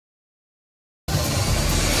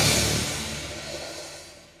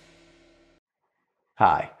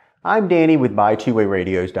Hi, I'm Danny with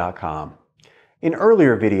BuyTwoWayRadios.com. In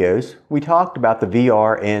earlier videos, we talked about the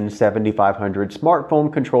VR-N7500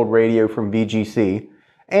 smartphone controlled radio from VGC,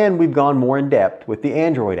 and we've gone more in depth with the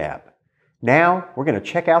Android app. Now, we're going to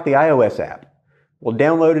check out the iOS app. We'll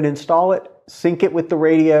download and install it, sync it with the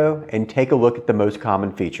radio, and take a look at the most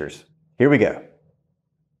common features. Here we go.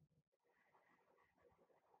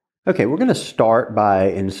 Okay, we're going to start by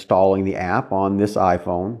installing the app on this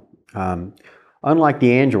iPhone. Unlike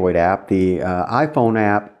the Android app, the iPhone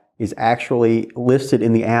app is actually listed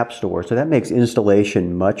in the App Store, so that makes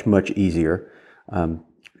installation much easier.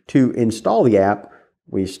 To install the app,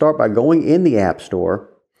 we start by going in the App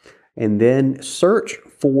Store and then search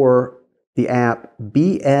for the app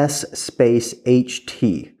BS-HT.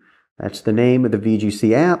 That's the name of the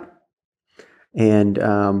VGC app. And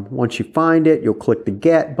once you find it, you'll click the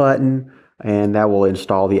Get button, and that will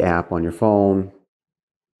install the app on your phone.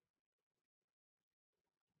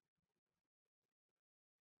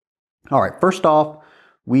 All right, first off,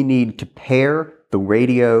 we need to pair the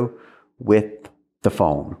radio with the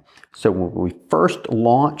phone. So when we first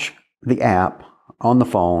launch the app on the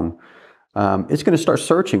phone, it's going to start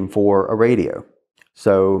searching for a radio.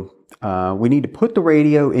 So we need to put the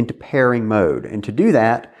radio into pairing mode. And to do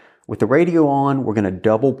that, with the radio on, we're going to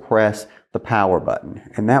double press the power button,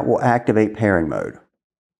 and that will activate pairing mode.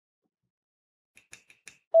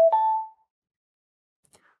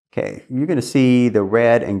 Okay, you're going to see the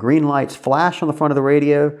red and green lights flash on the front of the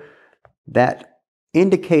radio. That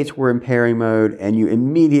indicates we're in pairing mode, and you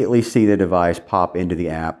immediately see the device pop into the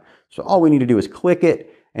app. So all we need to do is click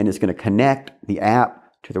it, and it's going to connect the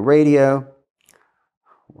app to the radio.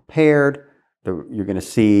 We're paired. You're going to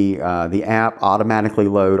see the app automatically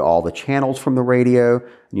load all the channels from the radio.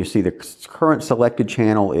 And you see the current selected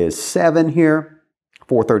channel is 7 here,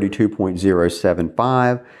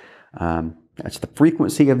 432.075. That's the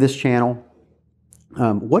frequency of this channel.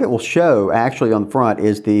 What it will show actually on the front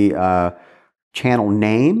is the channel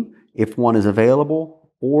name, if one is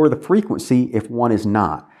available, or the frequency if one is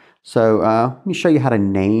not. So let me show you how to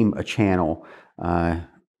name a channel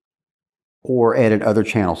or edit other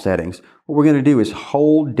channel settings. What we're going to do is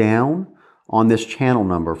hold down on this channel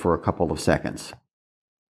number for a couple of seconds.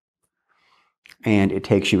 And it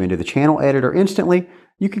takes you into the channel editor instantly.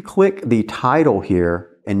 You can click the title here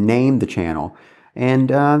and name the channel. And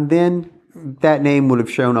then that name would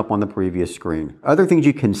have shown up on the previous screen. Other things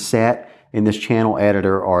you can set in this channel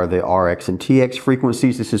editor are the RX and TX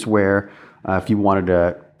frequencies. This is where if you wanted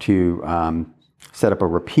to set up a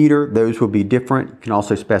repeater, those will be different. You can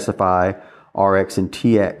also specify RX and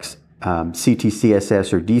TX,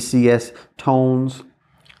 CTCSS or DCS tones,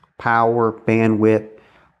 power, bandwidth,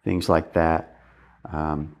 things like that.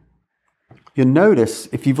 You'll notice,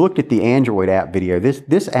 if you've looked at the Android app video,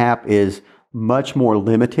 this app is much more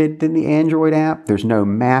limited than the Android app. There's no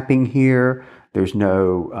mapping here. There's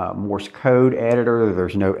no Morse code editor.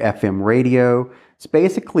 There's no FM radio. It's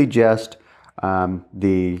basically just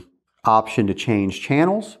the option to change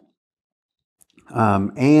channels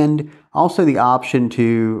and also the option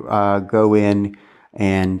to go in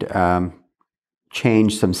and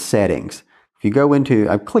change some settings. If you go into,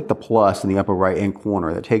 I've clicked the plus in the upper right hand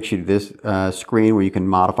corner. That takes you to this screen where you can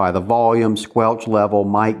modify the volume, squelch level,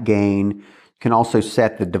 mic gain. You can also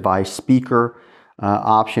set the device speaker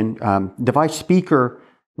option. Device speaker,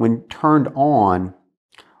 when turned on,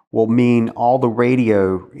 will mean all the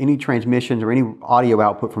radio, any transmissions or any audio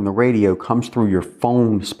output from the radio comes through your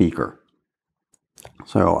phone speaker.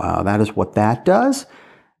 So that is what that does.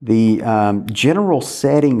 The general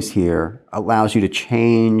settings here allows you to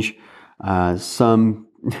change some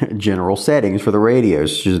general settings for the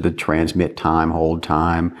radios, such as the transmit time, hold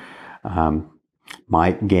time,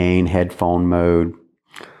 mic gain, headphone mode,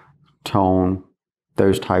 tone,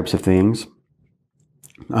 those types of things.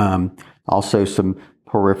 Also some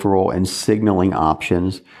peripheral and signaling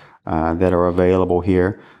options that are available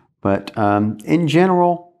here. But in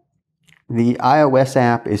general, the iOS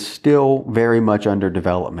app is still very much under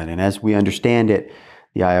development. And as we understand it,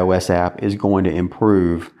 the iOS app is going to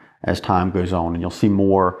improve as time goes on. And you'll see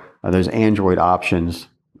more of those Android options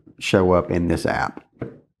show up in this app.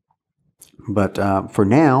 But for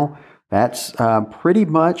now, that's pretty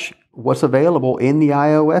much what's available in the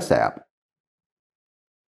iOS app.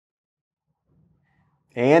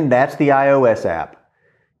 And that's the iOS app.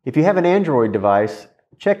 If you have an Android device,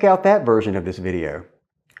 check out that version of this video.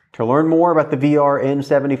 To learn more about the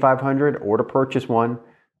VR-N7500 or to purchase one,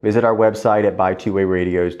 visit our website at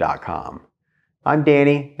BuyTwoWayRadios.com. I'm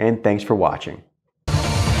Danny, and thanks for watching.